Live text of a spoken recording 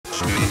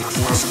Hey,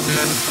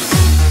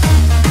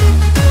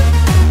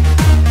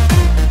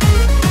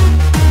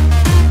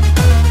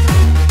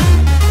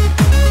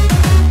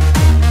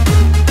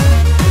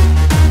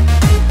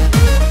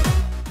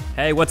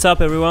 what's up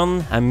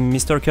everyone? I'm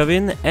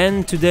MrCovin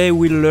and today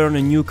we'll learn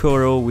a new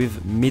choreo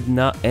with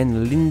Midna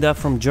and Linda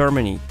from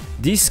Germany.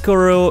 This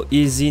choreo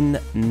is in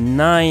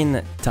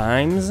 9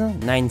 times,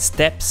 9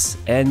 steps,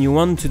 and you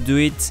want to do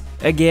it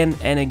again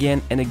and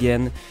again and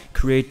again,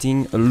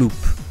 creating a loop.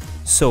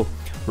 So,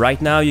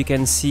 right now you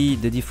can see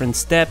the different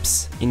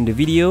steps in the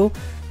video.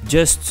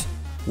 Just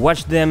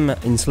watch them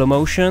in slow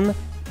motion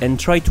and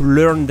try to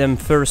learn them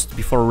first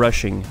before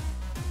rushing.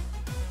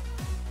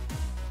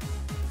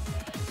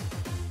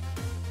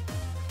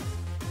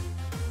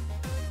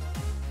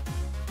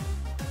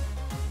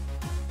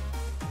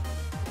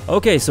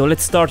 Okay, so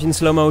let's start in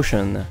slow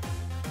motion.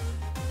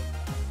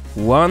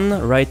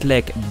 1, right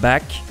leg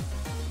back.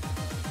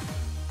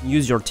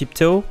 Use your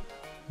tiptoe.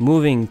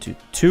 Moving to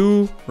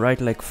 2, right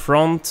leg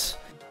front.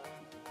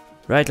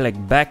 Right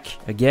leg back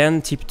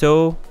again,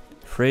 tiptoe.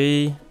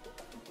 3,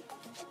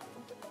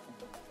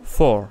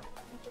 4,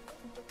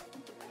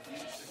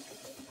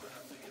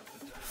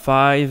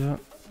 5,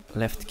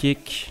 left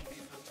kick.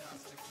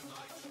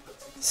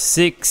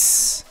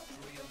 6,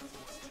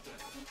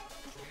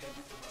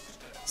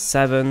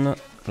 7,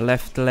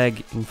 left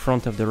leg in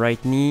front of the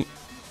right knee,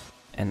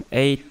 and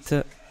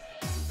 8,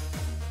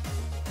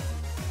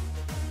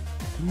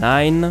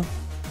 9,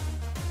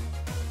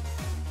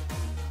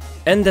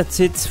 and that's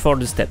it for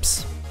the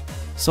steps.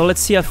 So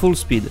let's see at full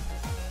speed. You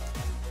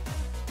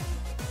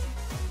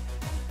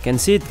can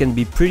see it can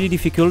be pretty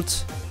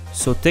difficult,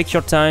 so take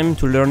your time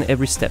to learn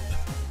every step.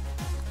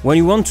 When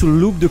you want to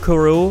loop the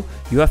choreo,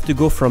 you have to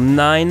go from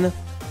 9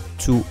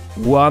 to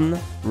 1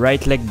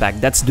 right leg back.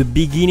 That's the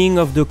beginning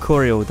of the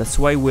choreo. That's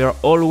why we're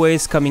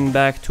always coming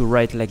back to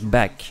right leg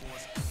back.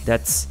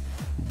 That's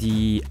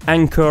the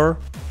anchor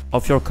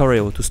of your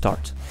choreo to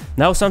start.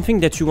 Now something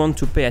that you want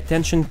to pay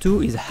attention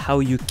to is how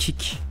you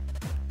kick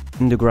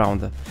in the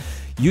ground.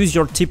 Use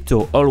your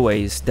tiptoe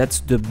always. That's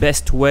the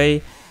best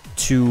way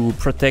to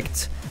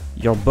protect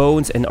your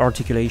bones and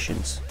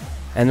articulations.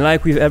 And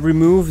like with every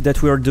move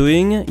that we are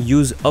doing,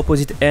 use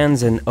opposite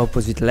hands and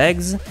opposite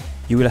legs.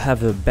 You will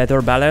have a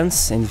better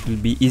balance and it will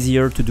be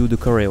easier to do the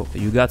choreo.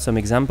 You got some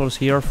examples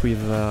here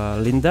with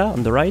Linda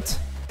on the right.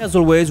 As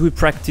always, we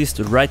practice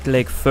the right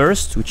leg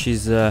first, which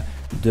is the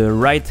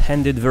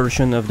right-handed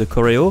version of the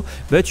choreo,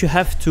 but you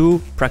have to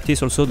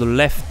practice also the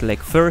left leg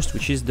first,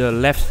 which is the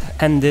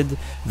left-handed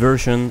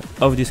version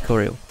of this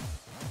choreo.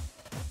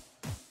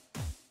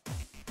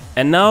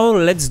 And now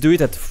let's do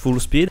it at full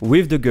speed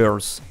with the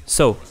girls.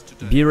 So,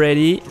 be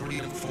ready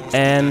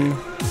and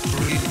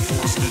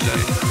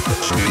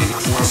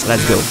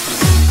let's go.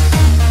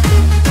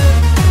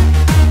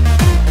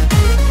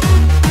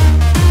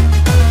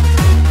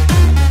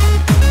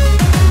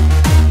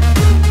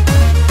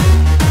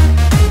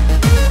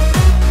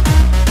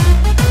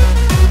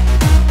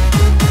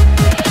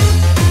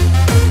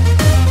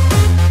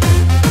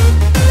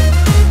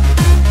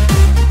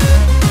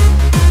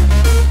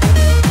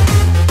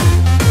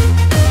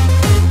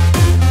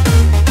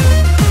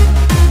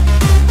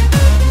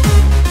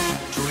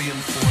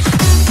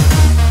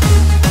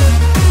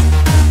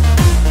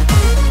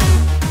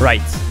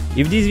 Right,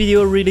 if this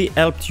video really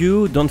helped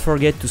you, don't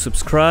forget to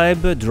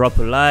subscribe, drop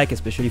a like,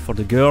 especially for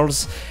the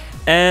girls,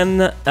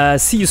 and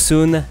see you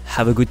soon.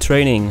 Have a good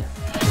training.